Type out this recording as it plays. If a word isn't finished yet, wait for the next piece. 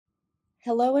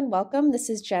Hello and welcome.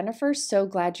 This is Jennifer. So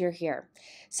glad you're here.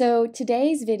 So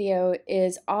today's video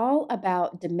is all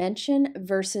about dimension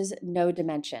versus no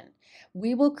dimension.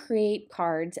 We will create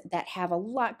cards that have a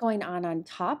lot going on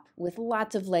top with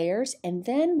lots of layers, and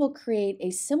then we'll create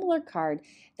a similar card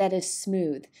that is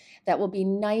smooth, that will be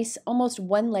nice, almost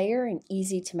one layer and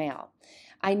easy to mail.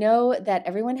 I know that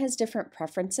everyone has different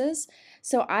preferences,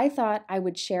 so I thought I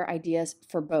would share ideas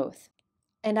for both.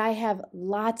 And I have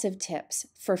lots of tips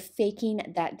for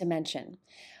faking that dimension.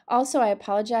 Also, I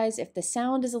apologize if the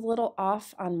sound is a little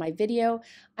off on my video.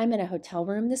 I'm in a hotel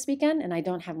room this weekend and I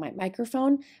don't have my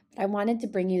microphone, but I wanted to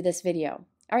bring you this video.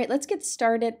 All right, let's get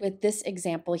started with this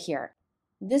example here.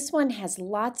 This one has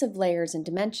lots of layers and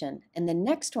dimension, and the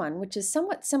next one, which is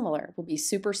somewhat similar, will be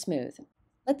super smooth.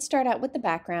 Let's start out with the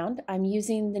background. I'm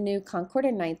using the new Concord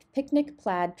and 9th Picnic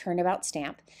Plaid Turnabout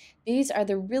stamp. These are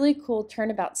the really cool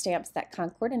turnabout stamps that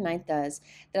Concord and 9th does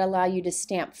that allow you to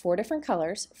stamp 4 different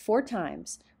colors 4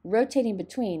 times, rotating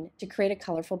between to create a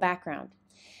colorful background.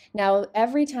 Now,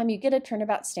 every time you get a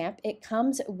turnabout stamp, it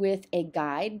comes with a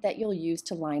guide that you'll use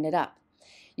to line it up.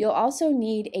 You'll also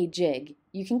need a jig.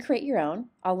 You can create your own.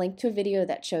 I'll link to a video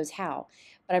that shows how.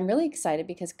 But I'm really excited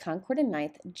because Concord and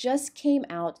 9th just came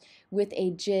out with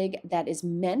a jig that is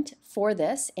meant for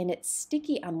this, and it's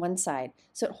sticky on one side,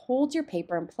 so it holds your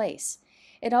paper in place.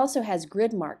 It also has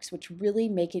grid marks, which really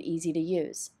make it easy to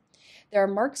use. There are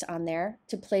marks on there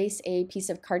to place a piece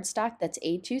of cardstock that's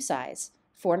A2 size,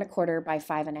 4 1/4 by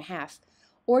 5 1/2,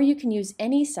 or you can use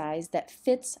any size that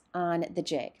fits on the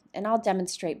jig, and I'll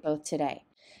demonstrate both today.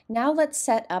 Now let's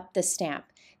set up the stamp.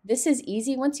 This is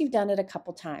easy once you've done it a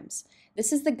couple times.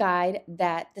 This is the guide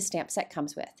that the stamp set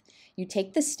comes with. You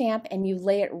take the stamp and you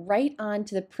lay it right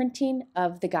onto the printing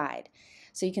of the guide.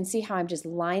 So you can see how I'm just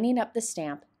lining up the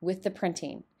stamp with the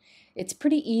printing. It's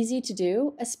pretty easy to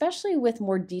do, especially with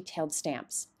more detailed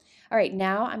stamps. All right,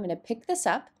 now I'm going to pick this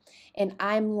up and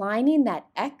I'm lining that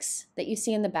X that you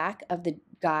see in the back of the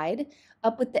guide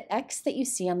up with the X that you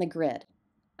see on the grid.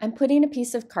 I'm putting a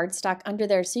piece of cardstock under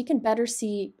there so you can better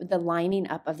see the lining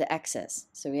up of the X's.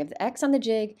 So we have the X on the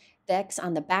jig, the X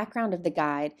on the background of the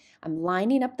guide. I'm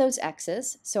lining up those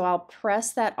X's, so I'll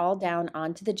press that all down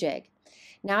onto the jig.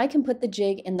 Now I can put the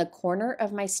jig in the corner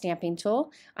of my stamping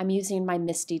tool. I'm using my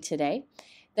Misty today.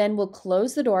 Then we'll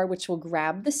close the door, which will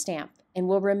grab the stamp, and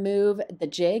we'll remove the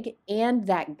jig and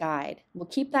that guide. We'll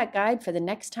keep that guide for the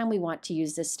next time we want to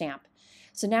use this stamp.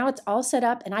 So now it's all set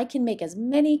up and I can make as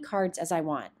many cards as I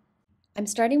want. I'm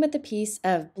starting with a piece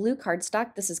of blue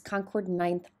cardstock. This is Concord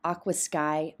 9th Aqua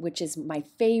Sky, which is my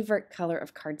favorite color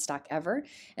of cardstock ever.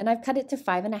 And I've cut it to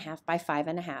 5 1/2 by 5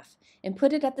 1/2 and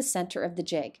put it at the center of the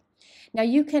jig. Now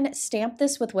you can stamp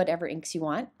this with whatever inks you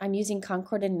want. I'm using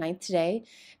Concord and 9th today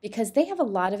because they have a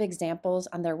lot of examples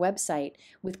on their website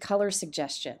with color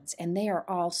suggestions, and they are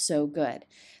all so good.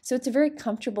 So it's a very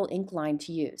comfortable ink line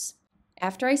to use.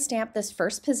 After I stamp this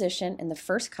first position in the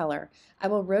first color, I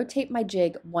will rotate my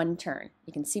jig 1 turn.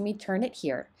 You can see me turn it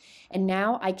here. And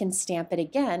now I can stamp it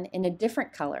again in a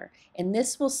different color, and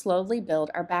this will slowly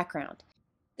build our background.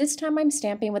 This time I'm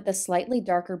stamping with a slightly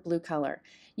darker blue color.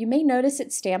 You may notice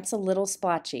it stamps a little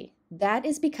splotchy. That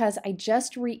is because I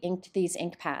just re-inked these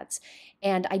ink pads,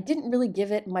 and I didn't really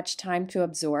give it much time to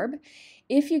absorb.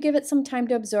 If you give it some time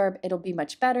to absorb, it'll be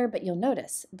much better, but you'll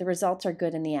notice the results are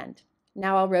good in the end.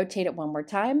 Now I'll rotate it one more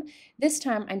time. This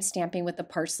time I'm stamping with the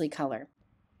parsley color.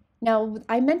 Now,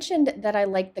 I mentioned that I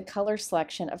like the color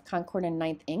selection of Concord and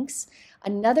 9th inks.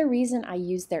 Another reason I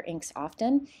use their inks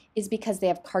often is because they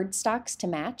have cardstocks to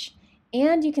match,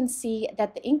 and you can see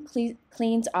that the ink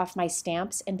cleans off my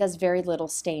stamps and does very little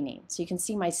staining. So you can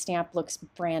see my stamp looks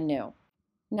brand new.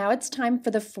 Now it's time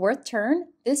for the 4th turn.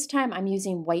 This time I'm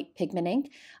using white pigment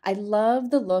ink. I love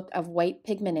the look of white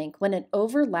pigment ink when it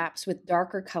overlaps with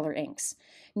darker color inks.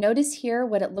 Notice here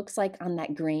what it looks like on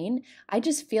that green. I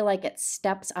just feel like it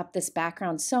steps up this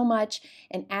background so much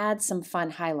and adds some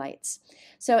fun highlights.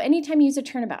 So anytime you use a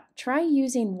turnabout, try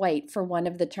using white for one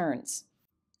of the turns.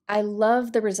 I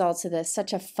love the results of this,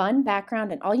 such a fun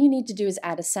background, and all you need to do is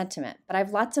add a sentiment, but I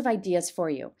have lots of ideas for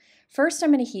you. First,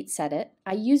 I'm going to heat set it.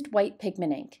 I used white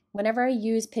pigment ink. Whenever I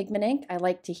use pigment ink, I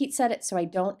like to heat set it so I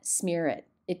don't smear it.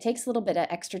 It takes a little bit of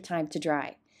extra time to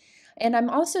dry. And I'm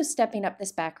also stepping up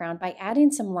this background by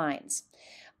adding some lines.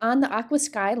 On the Aqua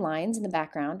Sky lines in the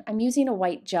background, I'm using a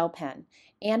white gel pen,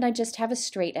 and I just have a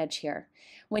straight edge here.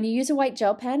 When you use a white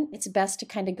gel pen, it's best to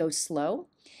kind of go slow.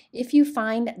 If you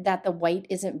find that the white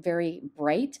isn't very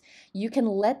bright, you can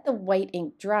let the white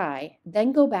ink dry,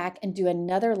 then go back and do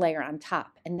another layer on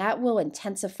top, and that will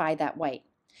intensify that white.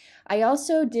 I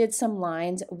also did some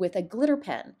lines with a glitter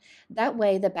pen. That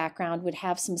way the background would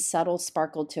have some subtle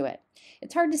sparkle to it.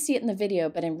 It's hard to see it in the video,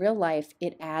 but in real life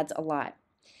it adds a lot.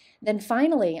 Then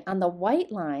finally, on the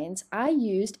white lines, I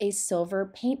used a silver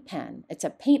paint pen. It's a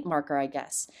paint marker, I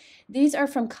guess. These are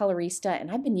from Colorista,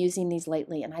 and I've been using these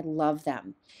lately, and I love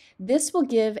them. This will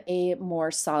give a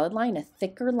more solid line, a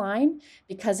thicker line,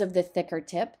 because of the thicker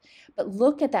tip, but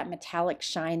look at that metallic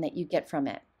shine that you get from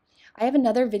it. I have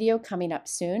another video coming up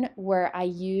soon where I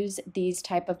use these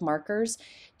type of markers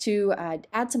to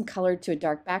add some color to a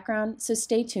dark background, so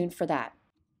stay tuned for that.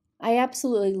 I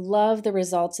absolutely love the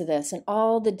results of this and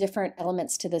all the different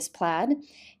elements to this plaid.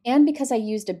 And because I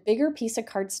used a bigger piece of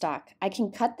cardstock, I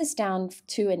can cut this down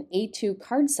to an A2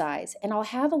 card size, and I'll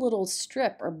have a little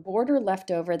strip or border left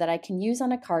over that I can use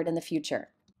on a card in the future.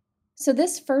 So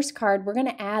this first card, we're going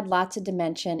to add lots of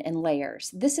dimension and layers.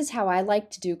 This is how I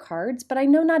like to do cards, but I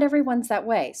know not everyone's that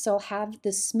way, so I'll have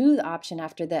the smooth option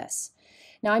after this.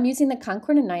 Now I'm using the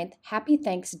Concord & 9th Happy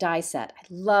Thanks die set. I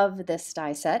love this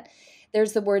die set.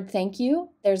 There's the word thank you,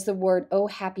 there's the word oh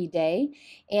happy day,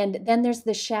 and then there's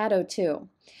the shadow too.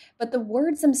 But the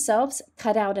words themselves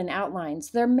cut out in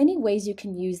outlines. There are many ways you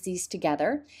can use these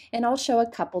together, and I'll show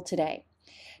a couple today.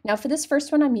 Now for this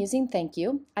first one I'm using thank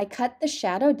you. I cut the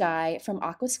shadow die from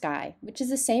Aqua Sky, which is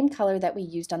the same color that we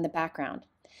used on the background.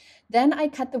 Then I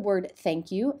cut the word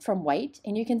thank you from white,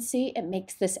 and you can see it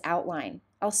makes this outline.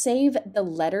 I'll save the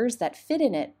letters that fit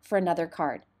in it for another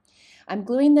card. I'm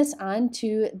gluing this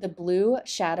onto the blue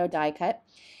shadow die cut,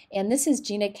 and this is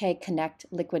Gina K Connect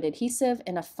liquid adhesive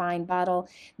in a fine bottle.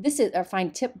 This is a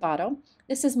fine tip bottle.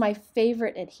 This is my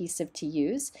favorite adhesive to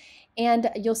use, and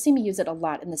you'll see me use it a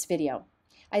lot in this video.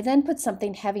 I then put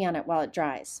something heavy on it while it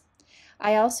dries.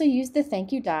 I also used the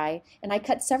thank you die, and I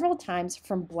cut several times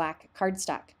from black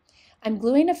cardstock. I'm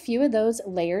gluing a few of those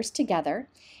layers together,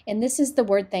 and this is the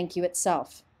word thank you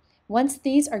itself. Once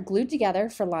these are glued together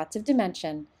for lots of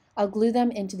dimension, I'll glue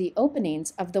them into the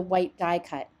openings of the white die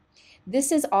cut.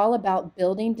 This is all about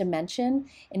building dimension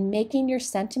and making your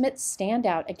sentiments stand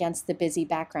out against the busy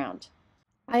background.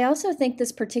 I also think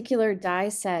this particular die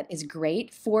set is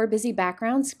great for busy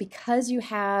backgrounds because you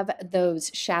have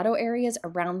those shadow areas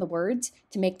around the words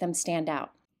to make them stand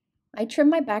out. I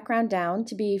trimmed my background down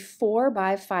to be 4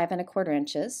 by 5¼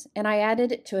 inches, and I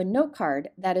added it to a note card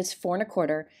that is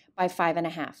 4¼ by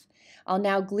 5½. I'll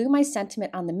now glue my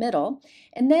sentiment on the middle,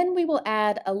 and then we will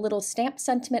add a little stamped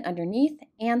sentiment underneath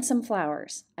and some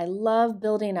flowers. I love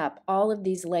building up all of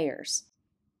these layers.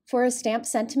 For a stamped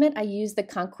sentiment, I use the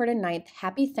Concord & 9th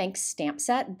Happy Thanks stamp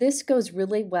set. This goes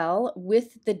really well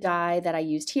with the die that I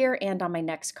used here and on my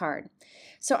next card.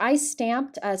 So I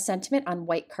stamped a sentiment on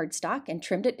white cardstock and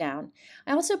trimmed it down.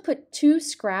 I also put 2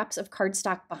 scraps of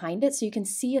cardstock behind it so you can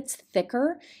see it's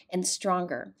thicker and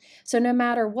stronger. So no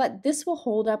matter what, this will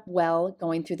hold up well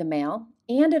going through the mail,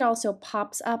 and it also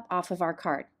pops up off of our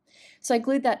card. So I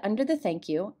glued that under the thank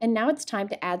you, and now it's time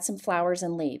to add some flowers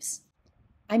and leaves.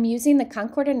 I'm using the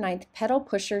Concord & 9th Petal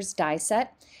Pushers die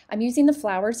set. I'm using the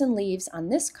flowers and leaves on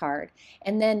this card,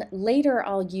 and then later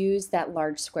I'll use that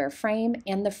large square frame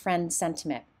and the friend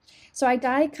sentiment. So I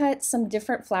die cut some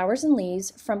different flowers and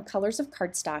leaves from colors of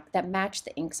cardstock that match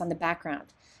the inks on the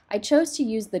background. I chose to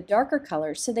use the darker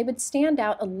colors so they would stand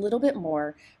out a little bit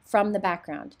more from the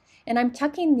background. And I'm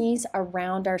tucking these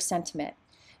around our sentiment.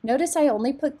 Notice I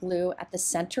only put glue at the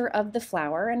center of the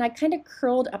flower, and I kind of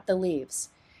curled up the leaves.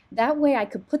 That way I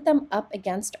could put them up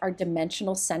against our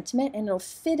dimensional sentiment and it'll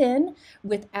fit in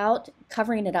without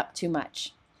covering it up too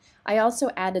much. I also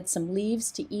added some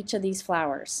leaves to each of these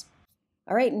flowers.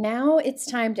 All right, now it's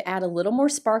time to add a little more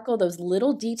sparkle, those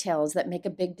little details that make a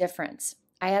big difference.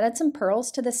 I added some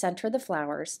pearls to the center of the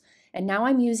flowers, and now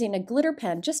I'm using a glitter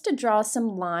pen just to draw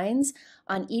some lines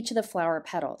on each of the flower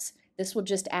petals. This will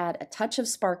just add a touch of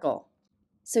sparkle.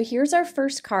 So here's our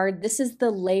first card. This is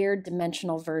the layered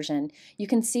dimensional version. You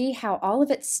can see how all of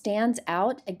it stands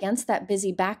out against that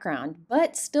busy background,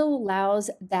 but still allows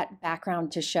that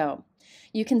background to show.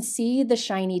 You can see the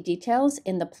shiny details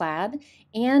in the plaid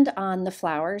and on the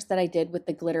flowers that I did with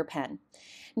the glitter pen.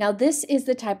 Now this is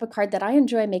the type of card that I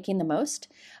enjoy making the most.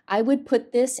 I would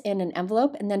put this in an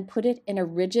envelope and then put it in a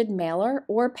rigid mailer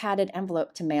or padded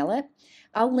envelope to mail it.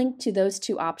 I'll link to those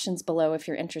 2 options below if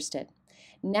you're interested.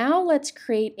 Now let's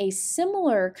create a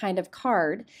similar kind of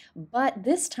card, but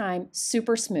this time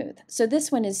super smooth. So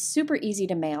this one is super easy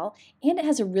to mail and it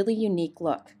has a really unique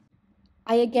look.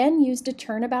 I again used a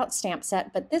Turnabout stamp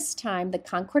set, but this time the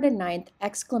Concord & 9th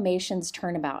Exclamations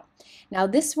Turnabout. Now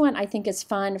this one I think is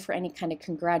fun for any kind of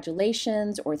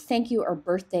congratulations or thank you or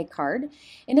birthday card,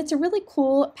 and it's a really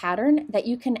cool pattern that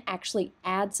you can actually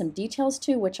add some details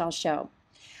to, which I'll show.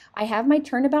 I have my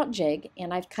Turnabout jig,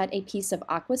 and I've cut a piece of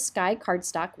Aqua Sky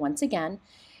cardstock once again,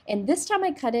 and this time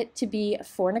I cut it to be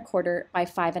 4¼ by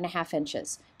 5½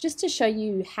 inches, just to show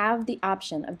you have the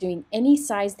option of doing any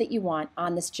size that you want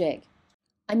on this jig.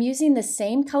 I'm using the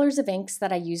same colors of inks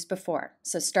that I used before.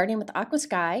 So starting with Aqua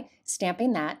Sky,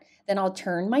 stamping that, then I'll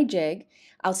turn my jig.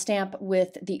 I'll stamp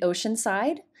with the ocean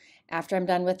side. After I'm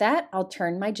done with that, I'll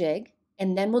turn my jig,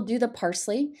 and then we'll do the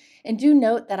parsley. And do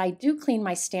note that I do clean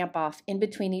my stamp off in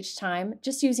between each time,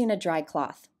 just using a dry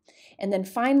cloth. And then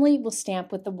finally, we'll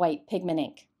stamp with the white pigment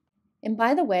ink. And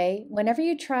by the way, whenever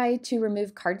you try to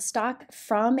remove cardstock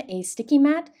from a sticky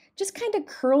mat, just kind of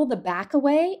curl the back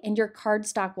away and your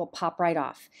cardstock will pop right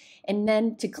off. And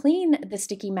then to clean the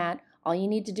sticky mat, all you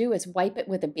need to do is wipe it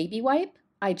with a baby wipe.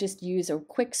 I just use a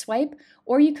quick swipe,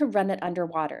 or you could run it under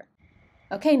water.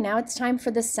 Okay, now it's time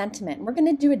for the sentiment. We're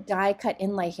going to do a die cut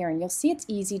inlay here, and you'll see it's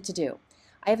easy to do.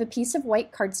 I have a piece of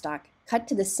white cardstock cut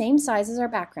to the same size as our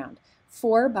background,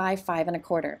 4 by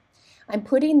 5¼ I'm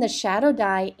putting the shadow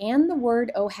die and the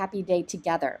word "Oh Happy Day"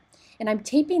 together, and I'm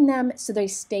taping them so they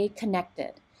stay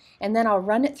connected. And then I'll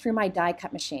run it through my die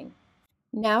cut machine.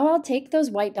 Now I'll take those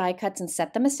white die cuts and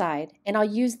set them aside, and I'll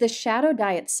use the shadow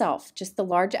die itself, just the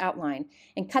large outline,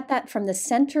 and cut that from the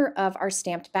center of our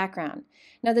stamped background.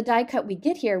 Now the die cut we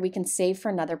get here we can save for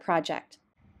another project.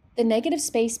 The negative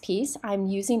space piece I'm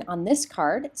using on this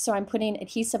card, so I'm putting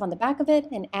adhesive on the back of it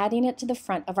and adding it to the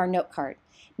front of our note card.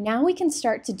 Now we can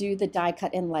start to do the die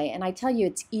cut inlay, and I tell you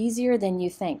it's easier than you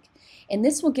think. And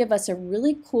this will give us a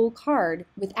really cool card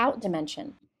without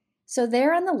dimension. So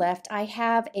there on the left I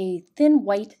have a thin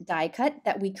white die cut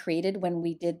that we created when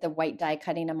we did the white die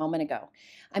cutting a moment ago.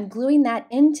 I'm gluing that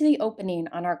into the opening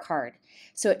on our card,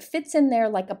 so it fits in there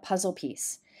like a puzzle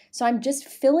piece. So I'm just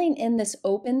filling in this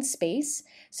open space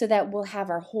so that we'll have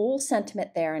our whole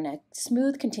sentiment there in a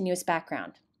smooth, continuous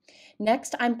background.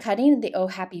 Next, I'm cutting the Oh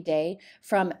Happy Day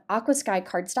from Aqua Sky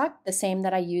cardstock, the same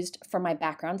that I used for my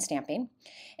background stamping.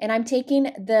 And I'm taking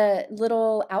the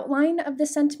little outline of the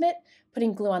sentiment,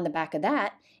 putting glue on the back of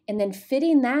that, and then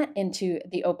fitting that into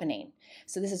the opening.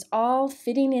 So this is all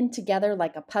fitting in together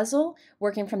like a puzzle,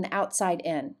 working from the outside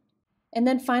in. And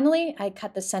then finally, I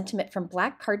cut the sentiment from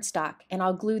black cardstock, and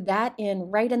I'll glue that in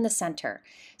right in the center.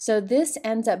 So this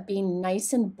ends up being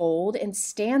nice and bold and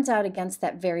stands out against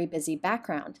that very busy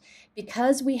background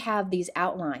because we have these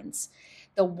outlines.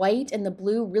 The white and the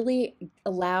blue really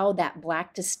allow that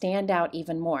black to stand out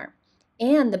even more.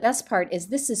 And the best part is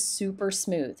this is super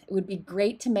smooth. It would be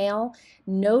great to mail,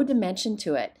 no dimension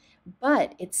to it,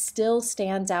 but it still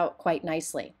stands out quite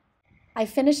nicely. I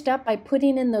finished up by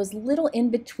putting in those little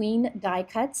in-between die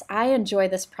cuts. I enjoy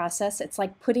this process. It's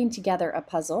like putting together a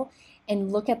puzzle.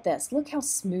 And look at this. Look how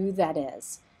smooth that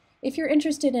is. If you're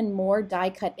interested in more die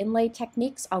cut inlay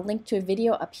techniques, I'll link to a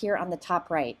video up here on the top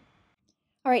right.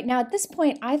 All right, now at this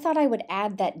point, I thought I would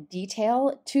add that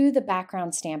detail to the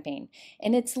background stamping.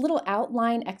 And it's little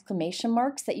outline exclamation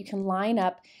marks that you can line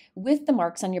up with the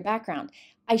marks on your background.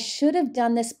 I should have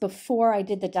done this before I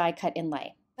did the die cut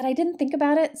inlay, but I didn't think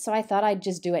about it, so I thought I'd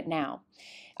just do it now.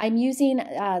 I'm using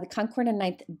the Concord and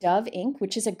 9th Dove ink,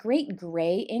 which is a great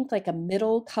gray ink, like a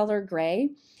middle color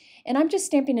gray, and I'm just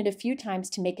stamping it a few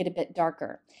times to make it a bit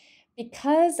darker.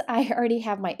 Because I already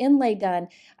have my inlay done,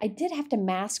 I did have to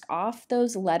mask off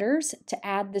those letters to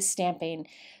add the stamping.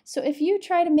 So if you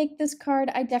try to make this card,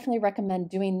 I definitely recommend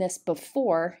doing this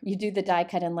before you do the die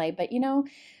cut inlay. But you know,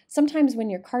 sometimes when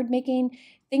you're card making,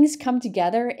 things come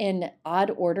together in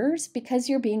odd orders because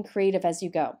you're being creative as you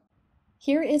go.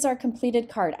 Here is our completed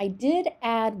card. I did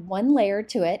add one layer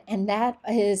to it, and that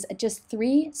is just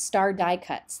 3 star die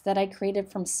cuts that I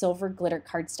created from silver glitter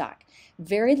cardstock.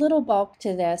 Very little bulk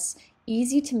to this,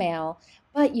 easy to mail,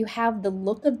 but you have the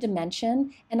look of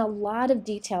dimension and a lot of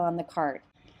detail on the card.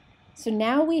 So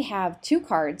now we have 2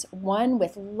 cards, one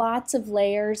with lots of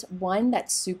layers, one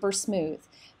that's super smooth,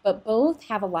 but both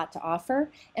have a lot to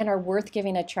offer and are worth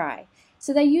giving a try.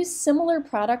 So they use similar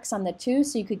products on the 2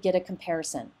 so you could get a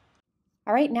comparison.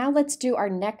 All right, now let's do our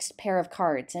next pair of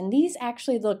cards. And these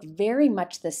actually look very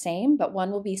much the same, but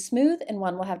one will be smooth and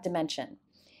one will have dimension.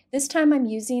 This time I'm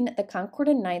using the Concord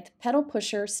and 9th Petal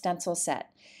Pusher stencil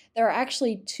set. There are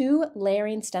actually 2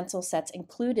 layering stencil sets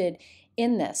included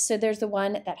in this. So there's the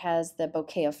one that has the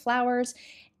bouquet of flowers.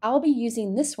 I'll be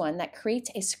using this one that creates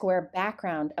a square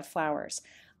background of flowers.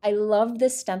 I love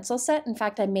this stencil set. In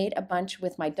fact, I made a bunch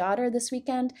with my daughter this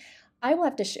weekend. I will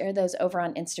have to share those over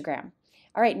on Instagram.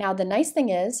 All right, now the nice thing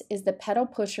is the Petal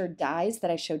Pusher dies that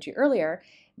I showed you earlier.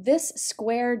 This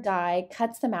square die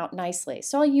cuts them out nicely,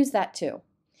 so I'll use that too.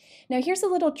 Now here's a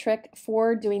little trick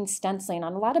for doing stenciling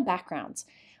on a lot of backgrounds.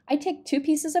 I take 2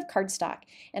 pieces of cardstock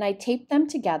and I tape them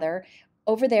together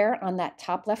over there on that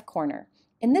top left corner.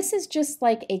 And this is just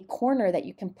like a corner that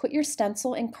you can put your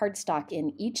stencil and cardstock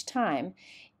in each time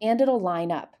and it'll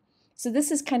line up. So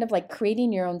this is kind of like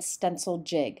creating your own stencil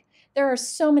jig. There are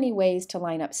so many ways to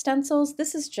line up stencils.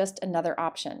 This is just another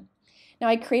option. Now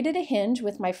I created a hinge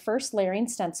with my first layering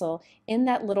stencil in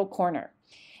that little corner.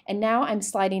 And now I'm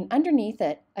sliding underneath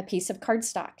it a piece of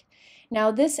cardstock.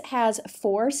 Now this has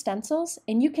 4 stencils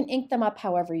and you can ink them up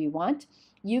however you want.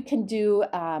 You can do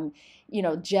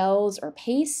gels or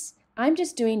pastes. I'm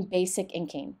just doing basic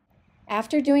inking.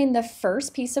 After doing the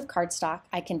first piece of cardstock,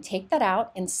 I can take that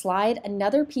out and slide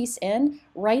another piece in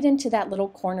right into that little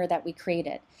corner that we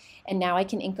created. And now I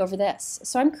can ink over this.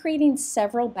 So I'm creating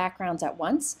several backgrounds at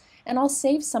once, and I'll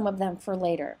save some of them for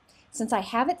later. Since I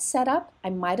have it set up, I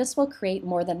might as well create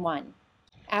more than one.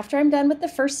 After I'm done with the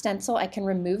first stencil, I can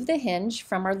remove the hinge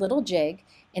from our little jig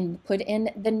and put in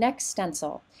the next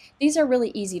stencil. These are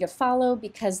really easy to follow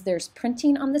because there's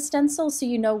printing on the stencil, so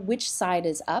you know which side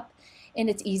is up, and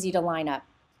it's easy to line up.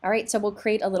 All right, so we'll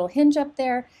create a little hinge up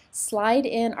there, slide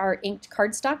in our inked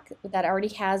cardstock that already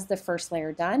has the first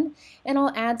layer done, and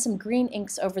I'll add some green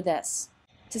inks over this.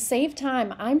 To save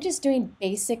time, I'm just doing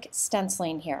basic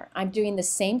stenciling here. I'm doing the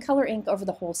same color ink over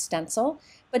the whole stencil,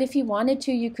 but if you wanted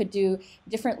to, you could do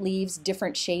different leaves,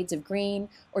 different shades of green,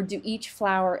 or do each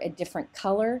flower a different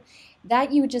color.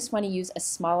 That you would just want to use a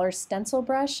smaller stencil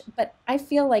brush, but I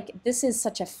feel like this is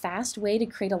such a fast way to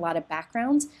create a lot of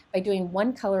backgrounds by doing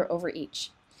one color over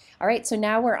each. All right, so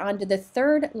now we're on to the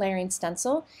third layering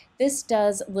stencil. This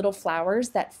does little flowers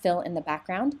that fill in the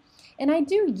background. And I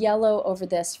do yellow over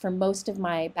this for most of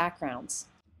my backgrounds.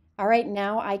 All right,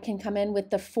 now I can come in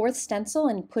with the fourth stencil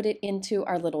and put it into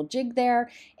our little jig there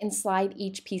and slide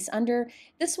each piece under.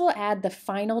 This will add the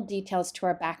final details to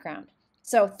our background.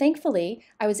 So thankfully,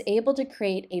 I was able to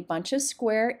create a bunch of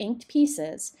square inked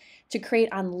pieces to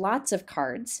create on lots of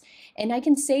cards, and I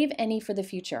can save any for the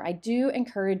future. I do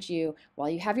encourage you, while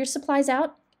you have your supplies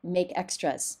out, make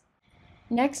extras.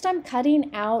 Next, I'm cutting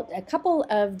out a couple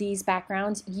of these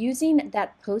backgrounds using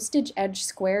that postage edge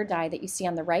square die that you see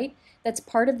on the right. That's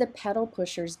part of the Petal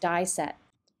Pushers die set.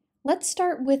 Let's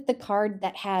start with the card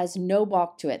that has no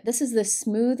bulk to it. This is the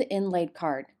smooth inlaid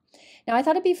card. Now I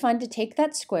thought it'd be fun to take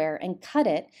that square and cut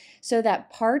it so that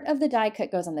part of the die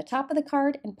cut goes on the top of the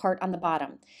card and part on the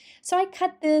bottom. So I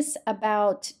cut this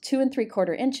about 2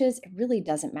 3/4 inches. It really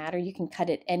doesn't matter, you can cut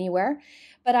it anywhere,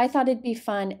 but I thought it'd be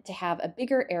fun to have a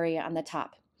bigger area on the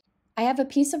top. I have a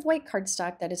piece of white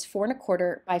cardstock that is 4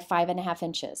 1/4 by 5 1/2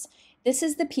 inches. This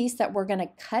is the piece that we're going to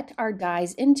cut our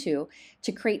dies into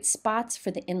to create spots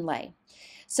for the inlay.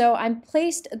 So I'm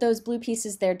placed those blue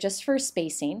pieces there just for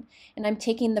spacing, and I'm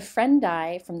taking the friend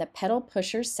die from the Petal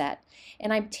Pusher set,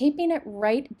 and I'm taping it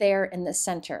right there in the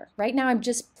center. Right now I'm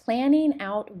just planning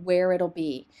out where it'll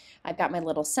be. I've got my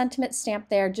little sentiment stamp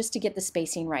there just to get the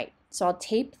spacing right. So I'll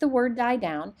tape the word die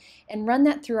down and run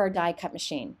that through our die cut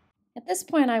machine. At this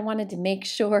point, I wanted to make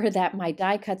sure that my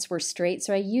die cuts were straight,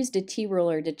 so I used a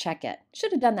T-ruler to check it.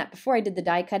 Should have done that before I did the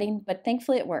die cutting, but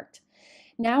thankfully it worked.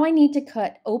 Now I need to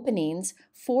cut openings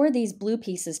for these blue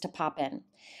pieces to pop in.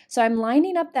 So I'm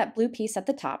lining up that blue piece at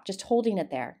the top, just holding it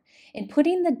there, and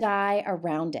putting the die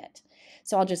around it.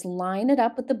 So I'll just line it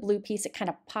up with the blue piece. It kind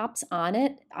of pops on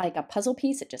it like a puzzle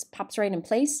piece. It just pops right in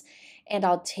place. And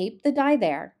I'll tape the die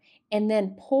there and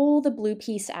then pull the blue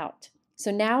piece out.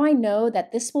 So now I know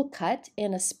that this will cut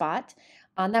in a spot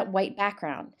on that white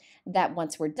background, that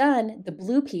once we're done, the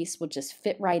blue piece will just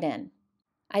fit right in.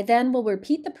 I then will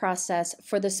repeat the process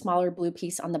for the smaller blue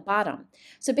piece on the bottom.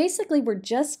 So basically we're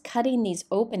just cutting these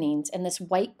openings in this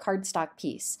white cardstock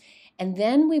piece, and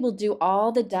then we will do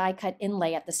all the die cut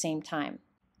inlay at the same time.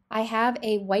 I have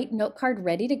a white note card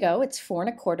ready to go. It's 4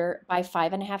 1/4 by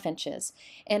 5 1/2 inches.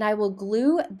 And I will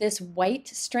glue this white,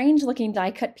 strange looking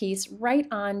die cut piece right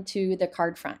onto the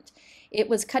card front. It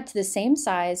was cut to the same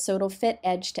size so it'll fit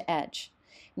edge to edge.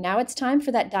 Now it's time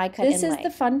for that die cut inlay. This is the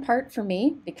fun part for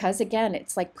me because again,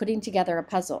 it's like putting together a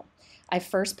puzzle. I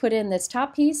first put in this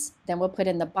top piece, then we'll put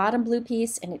in the bottom blue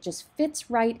piece, and it just fits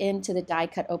right into the die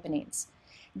cut openings.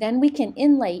 Then we can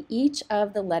inlay each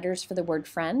of the letters for the word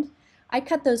friend. I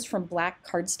cut those from black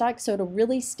cardstock so it'll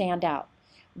really stand out.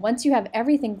 Once you have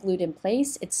everything glued in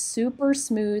place, it's super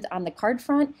smooth on the card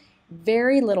front,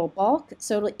 very little bulk,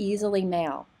 so it'll easily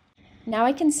mail. Now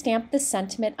I can stamp the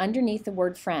sentiment underneath the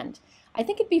word friend. I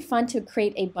think it'd be fun to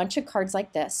create a bunch of cards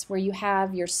like this where you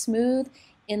have your smooth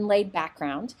inlaid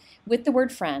background with the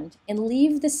word friend and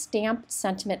leave the stamped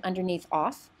sentiment underneath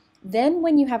off. Then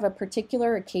when you have a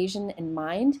particular occasion in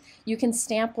mind, you can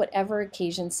stamp whatever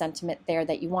occasion sentiment there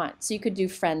that you want. So you could do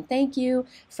friend thank you,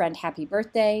 friend happy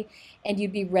birthday, and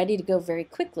you'd be ready to go very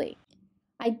quickly.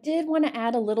 I did want to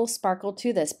add a little sparkle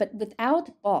to this, but without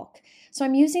bulk. So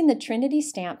I'm using the Trinity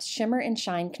Stamps Shimmer and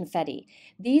Shine Confetti.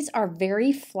 These are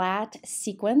very flat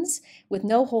sequins with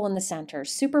no hole in the center,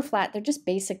 super flat. They're just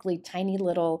basically tiny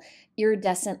little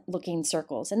iridescent looking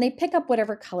circles, and they pick up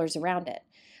whatever colors around it.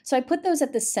 So I put those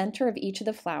at the center of each of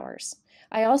the flowers.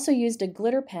 I also used a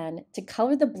glitter pen to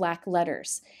color the black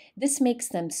letters. This makes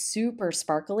them super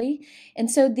sparkly,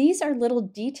 and so these are little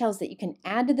details that you can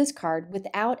add to this card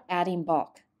without adding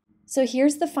bulk. So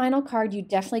here's the final card. You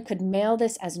definitely could mail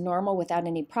this as normal without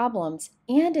any problems,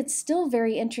 and it's still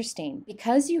very interesting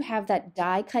because you have that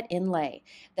die cut inlay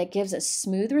that gives a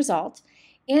smooth result,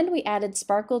 and we added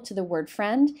sparkle to the word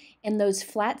friend and those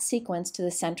flat sequins to the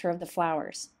center of the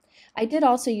flowers. I did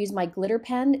also use my glitter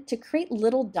pen to create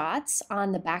little dots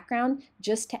on the background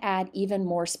just to add even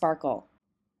more sparkle.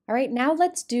 All right, now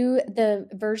let's do the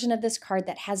version of this card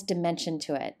that has dimension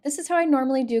to it. This is how I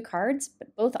normally do cards,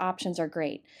 but both options are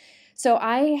great. So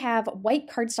I have white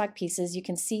cardstock pieces. You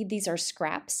can see these are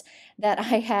scraps that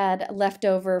I had left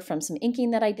over from some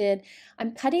inking that I did.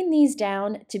 I'm cutting these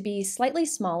down to be slightly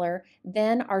smaller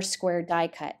than our square die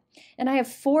cut. And I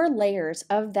have 4 layers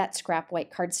of that scrap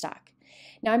white cardstock.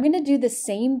 Now I'm going to do the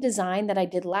same design that I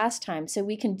did last time so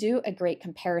we can do a great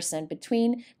comparison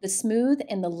between the smooth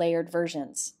and the layered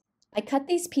versions. I cut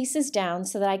these pieces down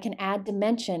so that I can add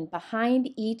dimension behind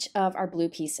each of our blue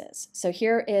pieces. So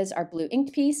here is our blue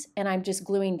inked piece, and I'm just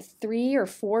gluing 3 or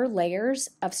 4 layers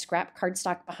of scrap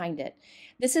cardstock behind it.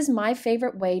 This is my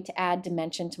favorite way to add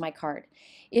dimension to my card.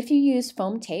 If you use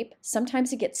foam tape,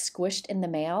 sometimes it gets squished in the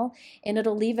mail and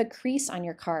it'll leave a crease on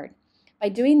your card. By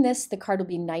doing this, the card will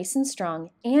be nice and strong,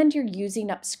 and you're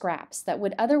using up scraps that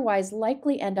would otherwise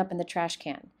likely end up in the trash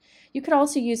can. You could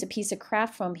also use a piece of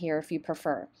craft foam here if you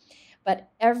prefer. But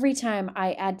every time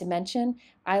I add dimension,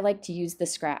 I like to use the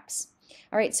scraps.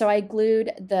 All right, so I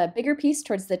glued the bigger piece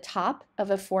towards the top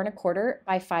of a 4 1/4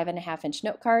 by 5.5 inch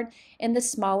note card and the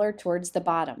smaller towards the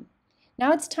bottom.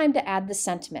 Now it's time to add the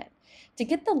sentiment. To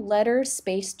get the letters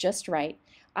spaced just right,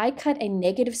 I cut a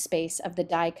negative space of the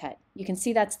die cut. You can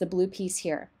see that's the blue piece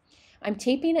here. I'm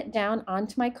taping it down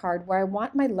onto my card where I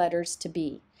want my letters to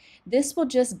be. This will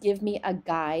just give me a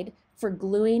guide for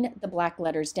gluing the black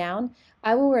letters down.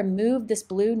 I will remove this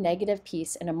blue negative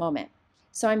piece in a moment.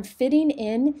 So I'm fitting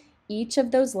in each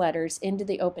of those letters into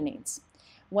the openings.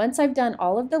 Once I've done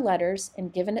all of the letters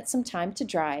and given it some time to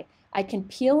dry, I can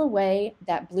peel away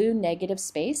that blue negative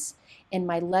space, and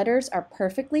my letters are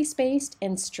perfectly spaced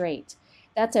and straight.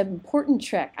 That's an important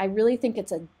trick. I really think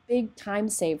it's a big time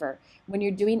saver when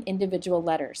you're doing individual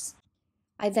letters.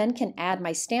 I then can add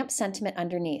my stamp sentiment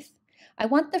underneath. I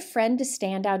want the friend to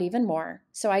stand out even more,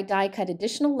 so I die cut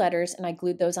additional letters and I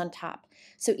glued those on top.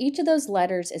 So each of those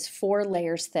letters is 4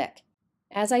 layers thick.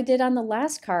 As I did on the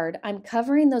last card, I'm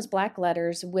covering those black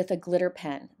letters with a glitter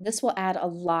pen. This will add a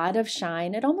lot of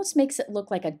shine. It almost makes it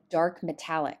look like a dark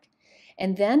metallic.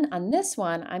 And then on this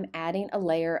one, I'm adding a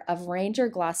layer of Ranger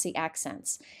Glossy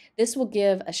Accents. This will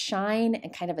give a shine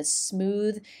and kind of a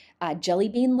smooth jelly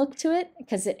bean look to it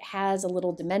because it has a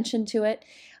little dimension to it.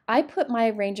 I put my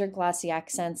Ranger Glossy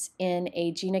Accents in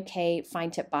a Gina K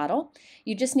fine tip bottle.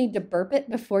 You just need to burp it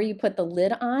before you put the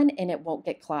lid on and it won't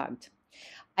get clogged.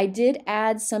 I did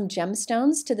add some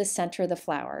gemstones to the center of the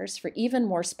flowers for even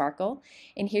more sparkle,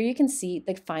 and here you can see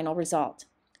the final result.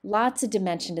 Lots of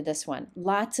dimension to this one,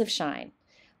 lots of shine.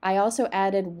 I also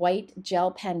added white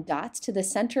gel pen dots to the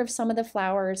center of some of the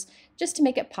flowers just to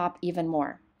make it pop even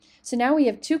more. So now we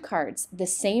have 2 cards, the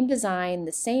same design,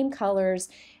 the same colors,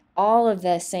 all of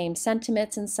the same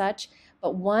sentiments and such,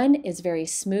 but one is very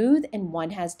smooth and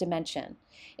one has dimension.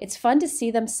 It's fun to see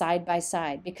them side by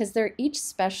side because they're each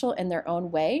special in their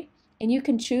own way, and you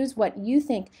can choose what you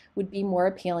think would be more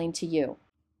appealing to you.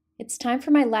 It's time for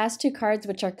my last 2 cards,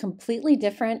 which are completely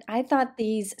different. I thought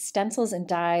these stencils and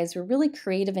dies were really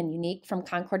creative and unique from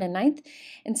Concord and Ninth,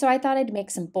 and so I thought I'd make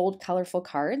some bold, colorful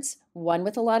cards, one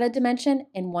with a lot of dimension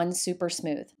and one super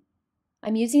smooth.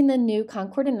 I'm using the new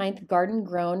Concord and Ninth Garden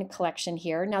Grown collection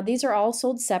here. Now these are all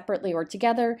sold separately or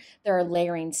together. There are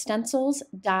layering stencils,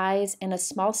 dies, and a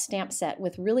small stamp set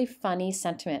with really funny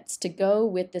sentiments to go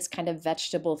with this kind of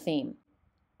vegetable theme.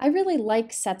 I really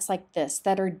like sets like this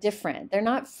that are different. They're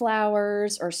not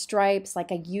flowers or stripes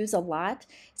like I use a lot,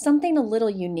 something a little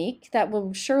unique that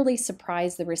will surely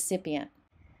surprise the recipient.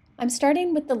 I'm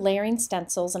starting with the layering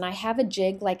stencils, and I have a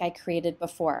jig like I created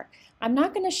before. I'm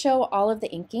not going to show all of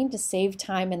the inking to save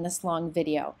time in this long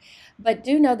video, but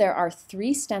do know there are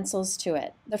 3 stencils to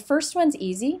it. The first one's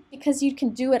easy because you can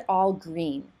do it all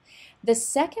green. The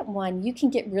second one, you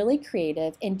can get really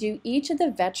creative and do each of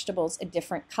the vegetables a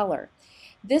different color.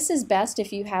 This is best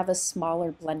if you have a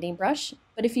smaller blending brush,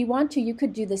 but if you want to, you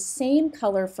could do the same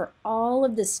color for all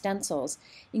of the stencils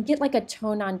and get like a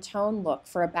tone-on-tone look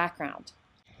for a background.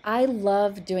 I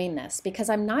love doing this because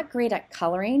I'm not great at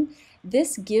coloring.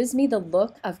 This gives me the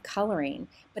look of coloring,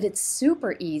 but it's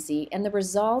super easy and the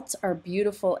results are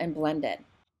beautiful and blended.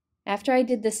 After I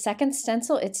did the second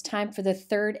stencil, it's time for the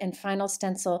third and final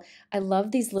stencil. I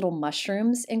love these little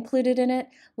mushrooms included in it.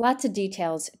 Lots of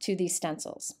details to these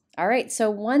stencils. All right, so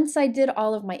once I did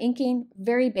all of my inking,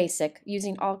 very basic,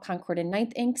 using all Concord and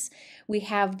 9th inks, we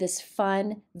have this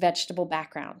fun vegetable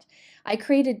background. I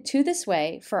created 2 this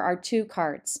way for our 2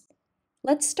 cards.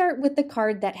 Let's start with the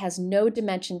card that has no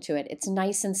dimension to it. It's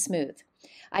nice and smooth.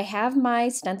 I have my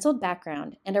stenciled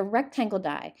background and a rectangle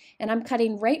die, and I'm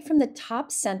cutting right from the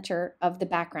top center of the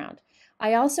background.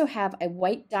 I also have a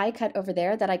white die cut over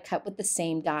there that I cut with the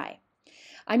same die.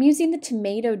 I'm using the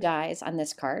tomato dies on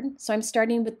this card, so I'm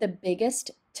starting with the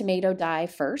biggest tomato die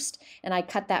first, and I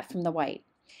cut that from the white.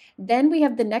 Then we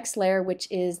have the next layer, which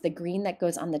is the green that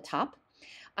goes on the top.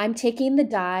 I'm taking the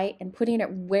die and putting it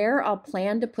where I'll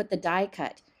plan to put the die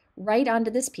cut, right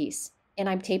onto this piece, and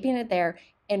I'm taping it there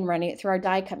and running it through our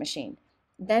die cut machine.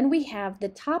 Then we have the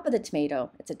top of the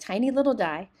tomato. It's a tiny little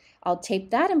die. I'll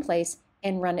tape that in place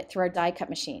and run it through our die cut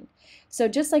machine. So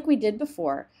just like we did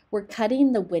before, we're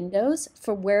cutting the windows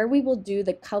for where we will do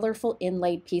the colorful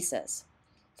inlaid pieces.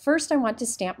 First, I want to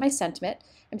stamp my sentiment.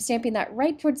 I'm stamping that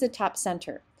right towards the top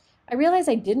center. I realize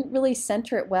I didn't really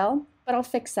center it well, but I'll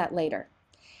fix that later.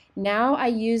 Now I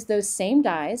use those same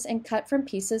dies and cut from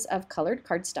pieces of colored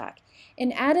cardstock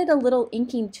and added a little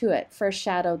inking to it for a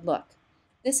shadowed look.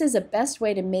 This is the best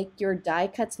way to make your die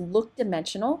cuts look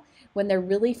dimensional when they're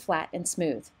really flat and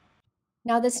smooth.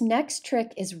 Now this next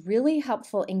trick is really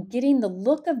helpful in getting the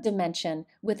look of dimension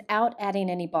without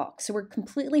adding any bulk. So we're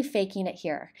completely faking it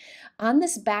here. On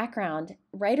this background,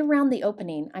 right around the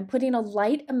opening, I'm putting a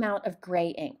light amount of gray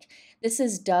ink. This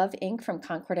is Dove ink from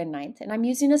Concord and 9th, and I'm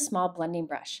using a small blending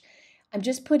brush. I'm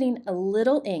just putting a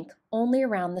little ink only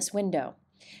around this window.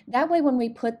 That way when we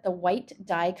put the white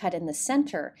die cut in the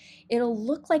center, it'll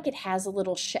look like it has a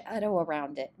little shadow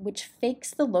around it, which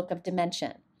fakes the look of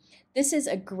dimension. This is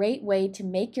a great way to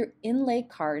make your inlay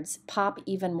cards pop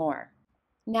even more.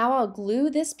 Now I'll glue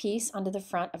this piece onto the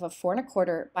front of a 4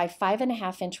 1/4 by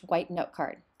 5.5 inch white note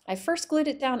card. I first glued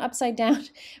it down upside down,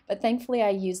 but thankfully I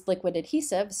used liquid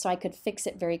adhesive so I could fix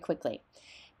it very quickly.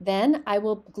 Then I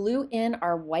will glue in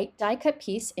our white die cut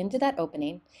piece into that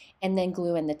opening, and then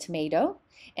glue in the tomato,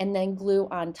 and then glue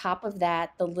on top of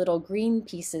that the little green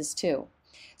pieces too.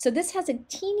 So this has a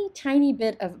teeny tiny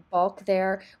bit of bulk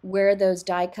there where those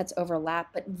die cuts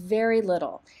overlap, but very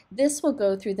little. This will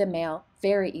go through the mail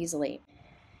very easily.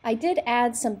 I did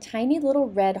add some tiny little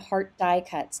red heart die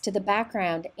cuts to the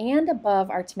background and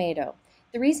above our tomato.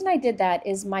 The reason I did that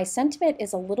is my sentiment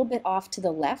is a little bit off to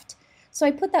the left, so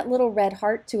I put that little red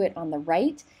heart to it on the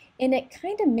right, and it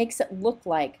kind of makes it look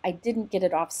like I didn't get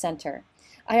it off center.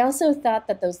 I also thought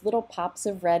that those little pops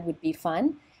of red would be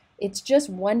fun. It's just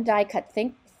one die cut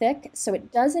thick, so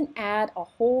it doesn't add a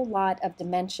whole lot of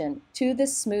dimension to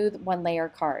this smooth 1-layer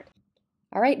card.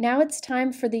 All right, now it's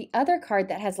time for the other card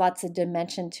that has lots of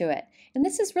dimension to it. And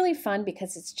this is really fun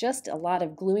because it's just a lot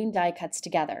of gluing die cuts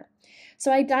together.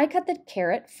 So I die cut the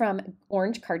carrot from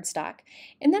orange cardstock,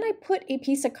 and then I put a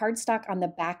piece of cardstock on the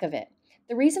back of it.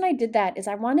 The reason I did that is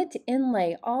I wanted to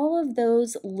inlay all of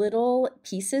those little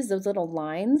pieces, those little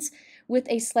lines, with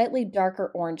a slightly darker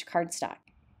orange cardstock.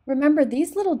 Remember,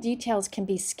 these little details can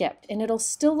be skipped and it'll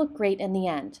still look great in the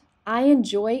end. I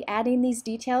enjoy adding these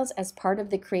details as part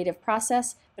of the creative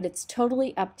process, but it's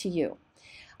totally up to you.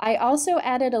 I also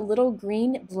added a little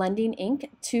green blending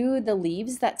ink to the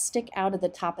leaves that stick out of the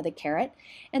top of the carrot,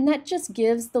 and that just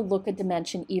gives the look of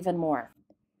dimension even more.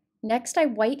 Next, I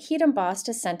white heat embossed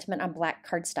a sentiment on black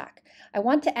cardstock. I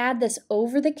want to add this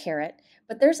over the carrot,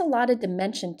 but there's a lot of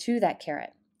dimension to that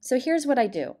carrot. So here's what I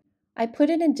do. I put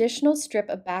an additional strip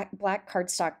of black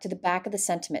cardstock to the back of the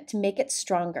sentiment to make it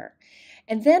stronger.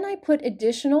 And then I put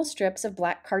additional strips of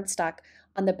black cardstock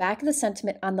on the back of the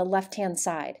sentiment on the left-hand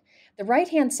side. The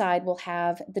right-hand side will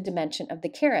have the dimension of the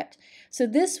carrot. So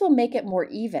this will make it more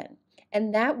even.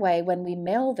 And that way, when we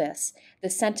mail this, the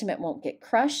sentiment won't get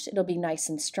crushed, it'll be nice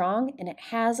and strong, and it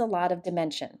has a lot of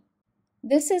dimension.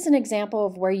 This is an example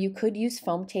of where you could use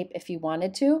foam tape if you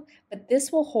wanted to, but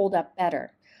this will hold up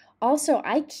better. Also,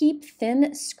 I keep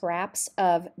thin scraps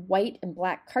of white and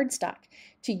black cardstock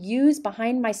to use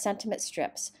behind my sentiment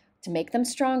strips to make them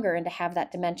stronger and to have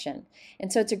that dimension.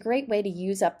 And so it's a great way to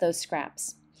use up those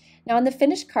scraps. Now on the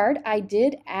finished card, I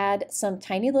did add some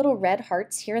tiny little red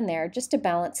hearts here and there just to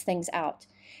balance things out.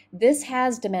 This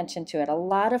has dimension to it, a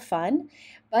lot of fun,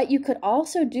 but you could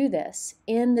also do this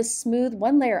in the smooth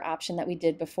one layer option that we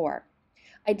did before.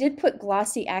 I did put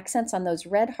glossy accents on those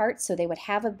red hearts so they would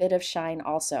have a bit of shine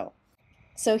also.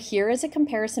 So here is a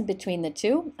comparison between the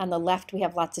two. On the left we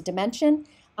have lots of dimension.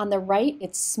 On the right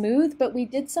it's smooth, but we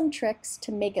did some tricks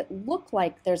to make it look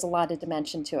like there's a lot of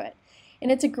dimension to it.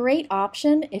 And it's a great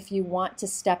option if you want to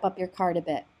step up your card a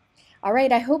bit. All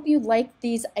right, I hope you liked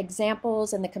these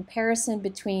examples and the comparison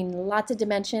between lots of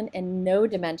dimension and no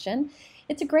dimension.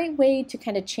 It's a great way to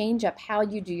kind of change up how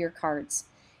you do your cards.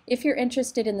 If you're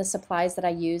interested in the supplies that I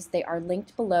use, they are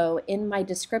linked below in my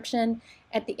description.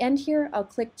 At the end here, I'll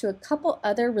click to a couple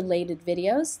other related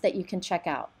videos that you can check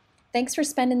out. Thanks for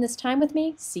spending this time with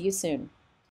me. See you soon.